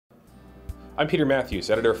I'm Peter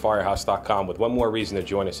Matthews, editor of Firehouse.com, with one more reason to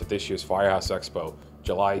join us at this year's Firehouse Expo,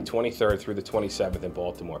 July 23rd through the 27th in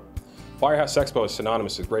Baltimore. Firehouse Expo is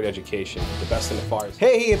synonymous with great education, the best in the fires.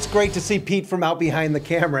 Hey, it's great to see Pete from out behind the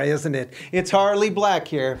camera, isn't it? It's Harley Black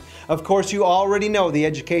here. Of course, you already know the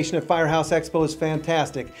education at Firehouse Expo is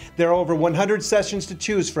fantastic. There are over 100 sessions to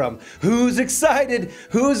choose from. Who's excited?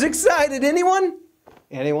 Who's excited? Anyone?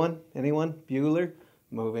 Anyone? Anyone? Bueller?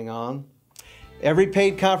 Moving on. Every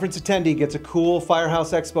paid conference attendee gets a cool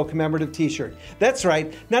Firehouse Expo commemorative t-shirt. That's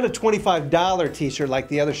right, not a $25 t-shirt like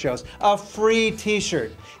the other shows, a free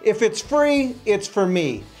t-shirt. If it's free, it's for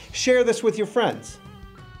me. Share this with your friends.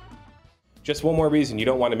 Just one more reason you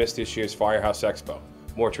don't want to miss this year's Firehouse Expo.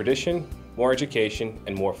 More tradition, more education,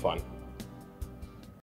 and more fun.